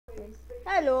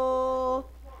Hello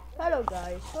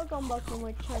guys, welcome back to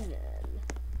my channel.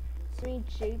 It's me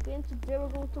JP, and today we're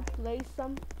going to play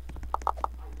some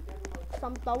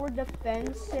tower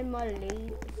defense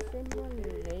simulator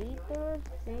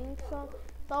thing, some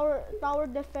tower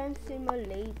defense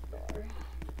simulator.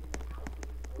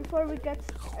 Before we get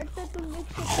started, to make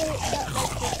sure to hit that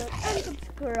like button and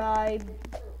subscribe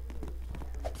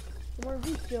for more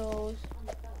videos.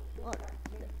 Alright.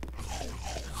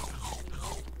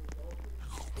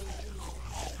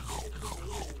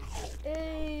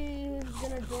 Hey, who's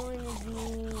gonna join me?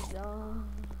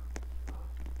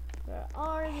 Where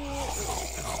are you?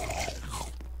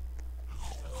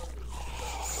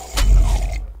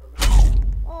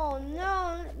 Oh no,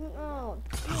 let me out.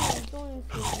 Please don't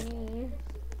see me.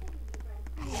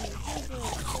 Please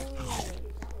don't do it.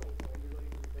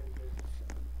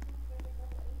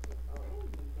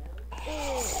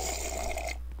 Hey,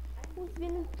 who's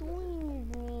gonna join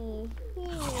me?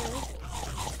 Here.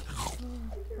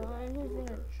 Fine, who's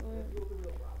gonna join?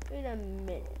 Wait a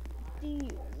minute.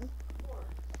 Dio.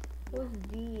 Who's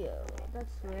Dio?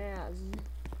 That's Raz.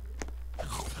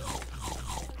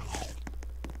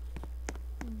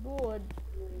 Bored.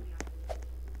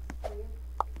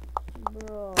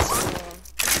 Bro.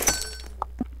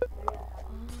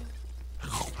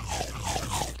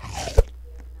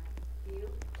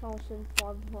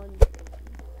 1,500.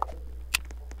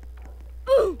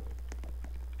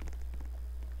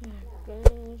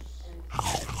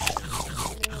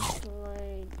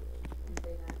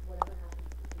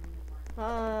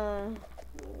 Guys,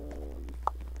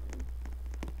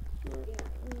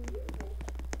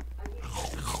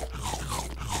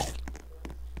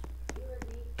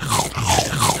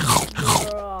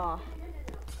 bruh,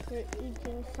 we're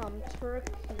eating some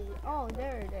turkey. Oh,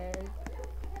 there it is.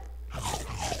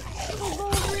 Go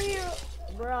over here,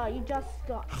 bruh. You just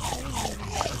got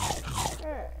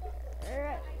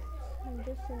Alright. I'm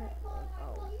just gonna.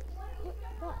 Oh.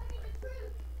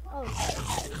 Oh.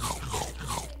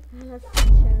 That's the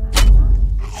channel.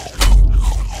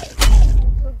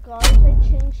 So guys, I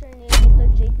changed your name into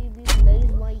JPB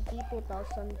Plays Mighty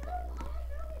 2010.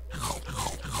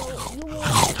 So you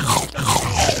want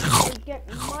to get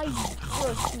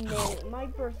my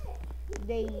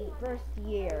birth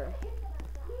year.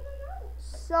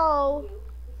 So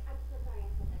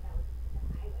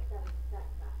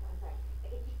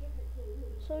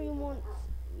you want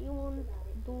to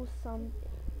do something,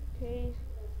 okay?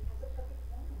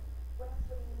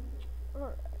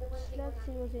 Alright, let's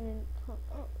see what's in it.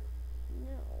 Oh,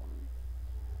 no.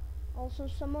 Also,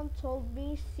 someone told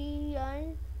me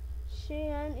Cheyenne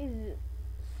is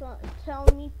tell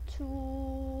me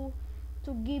to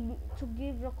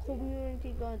give the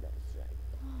community guidance.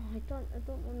 Oh, I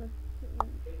don't want to put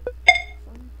in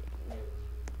something.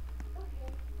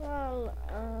 Well,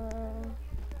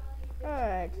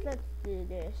 alright, let's do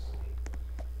this.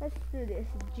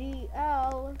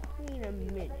 GL, wait a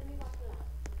minute.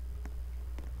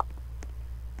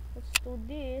 Let's do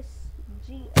this.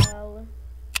 GL.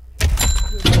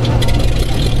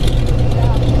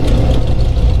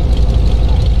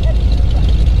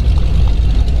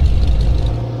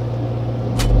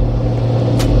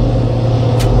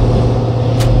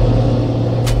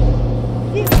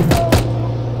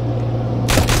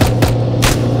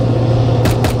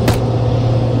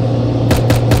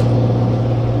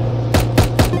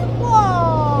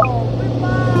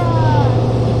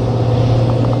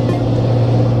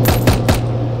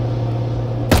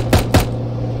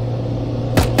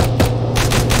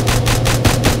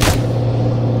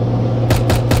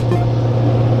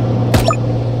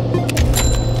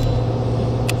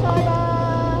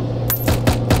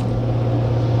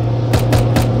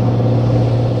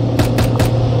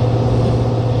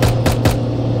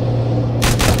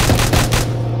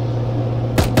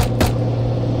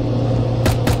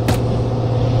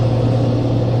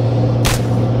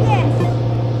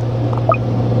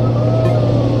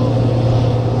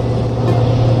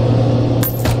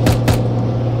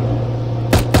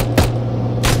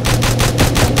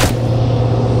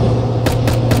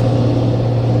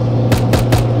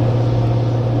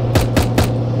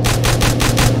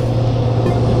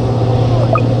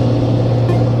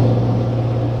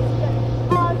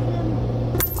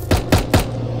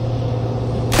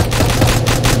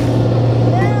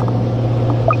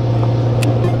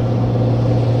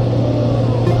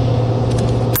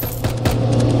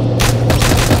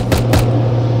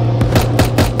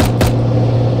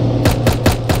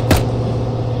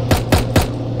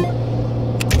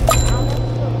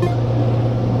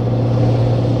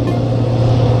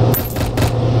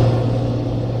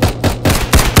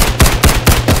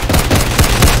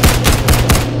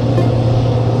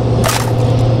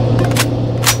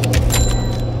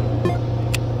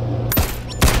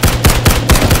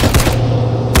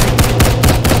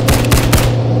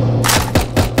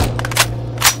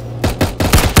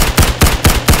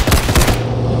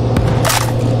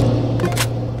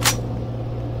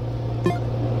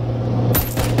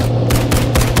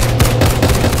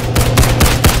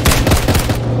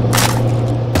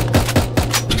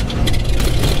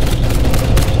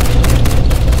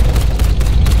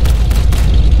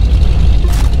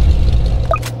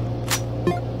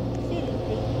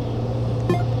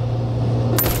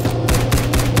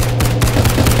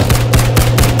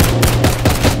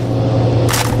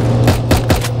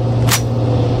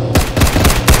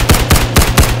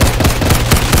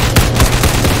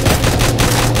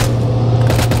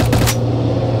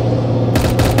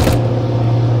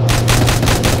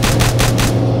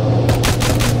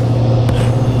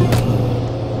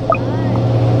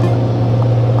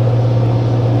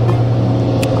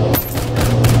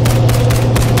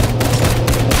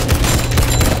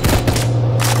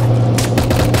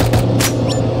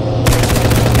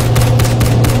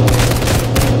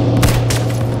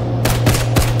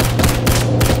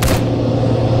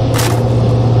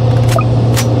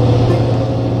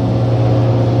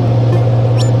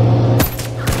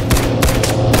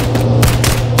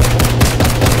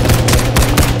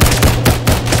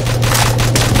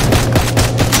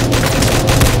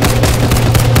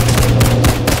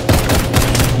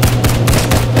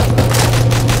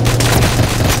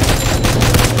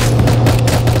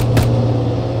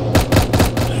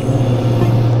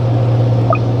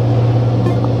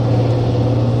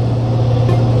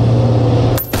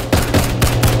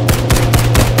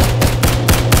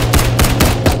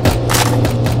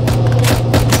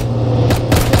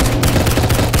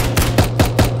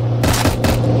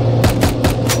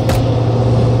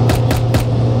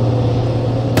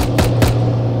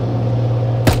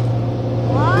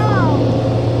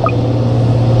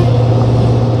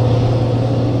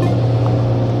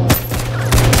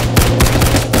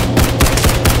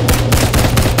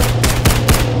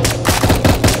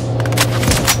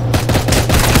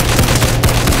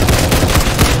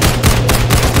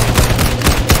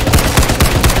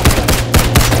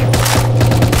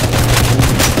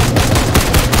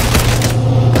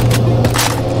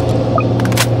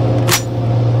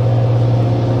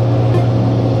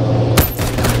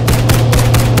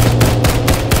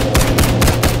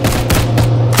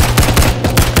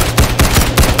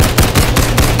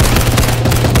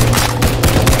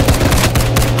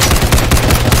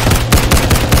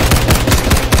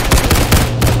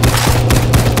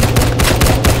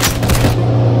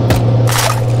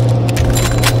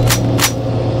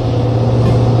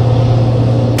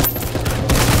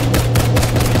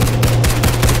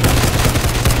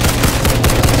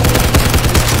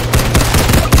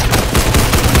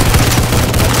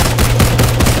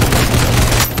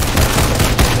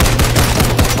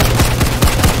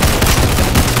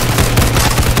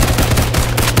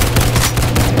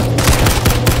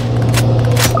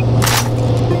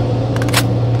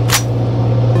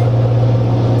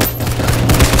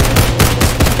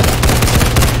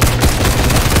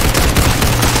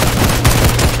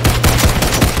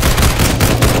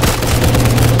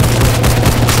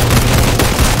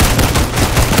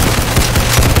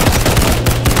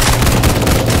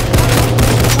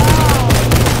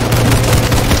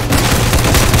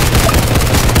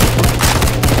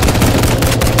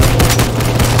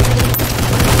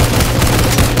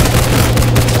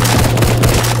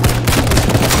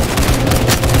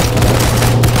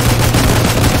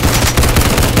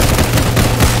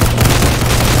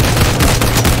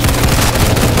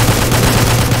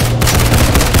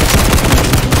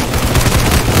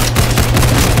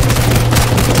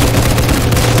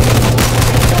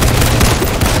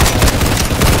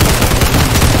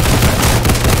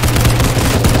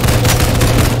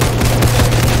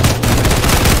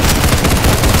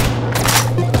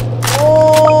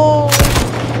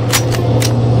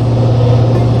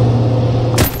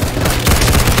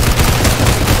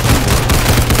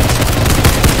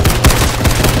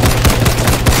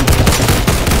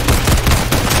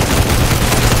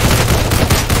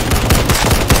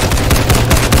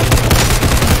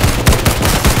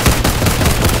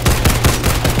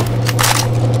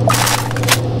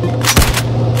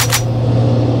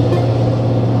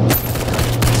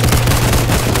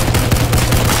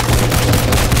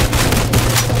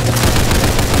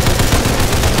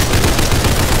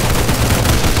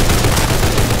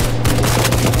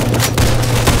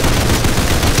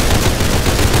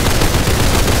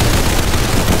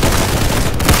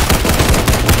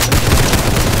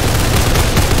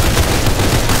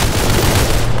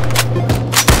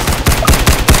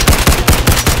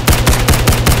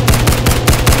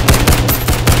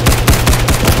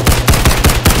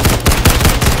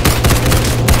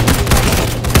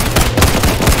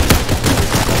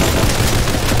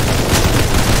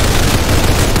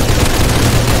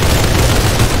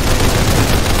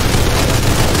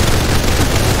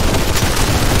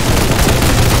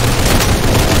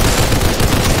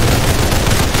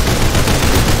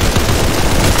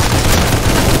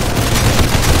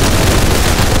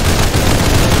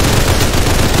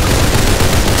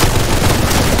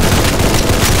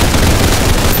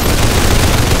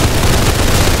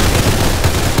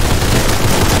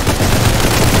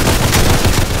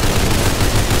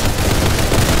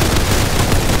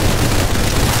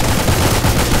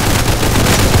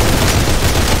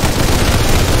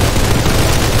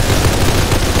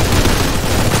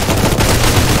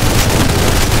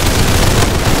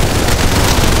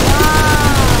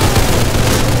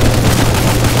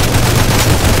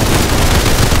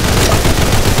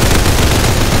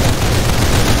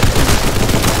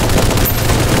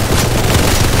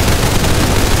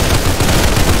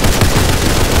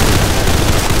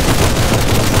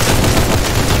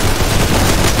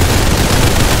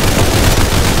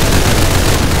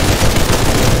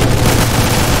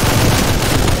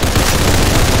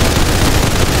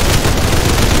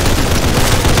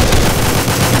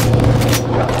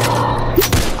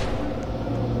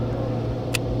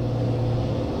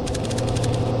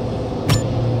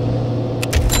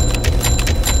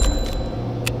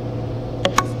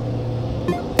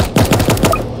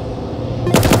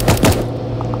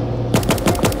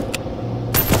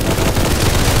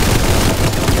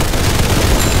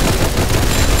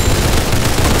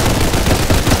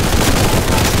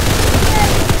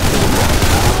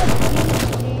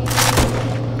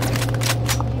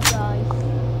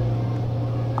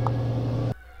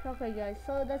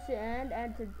 towards the end,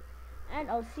 and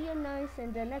I'll see you guys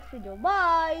in the next video.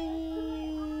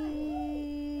 Bye.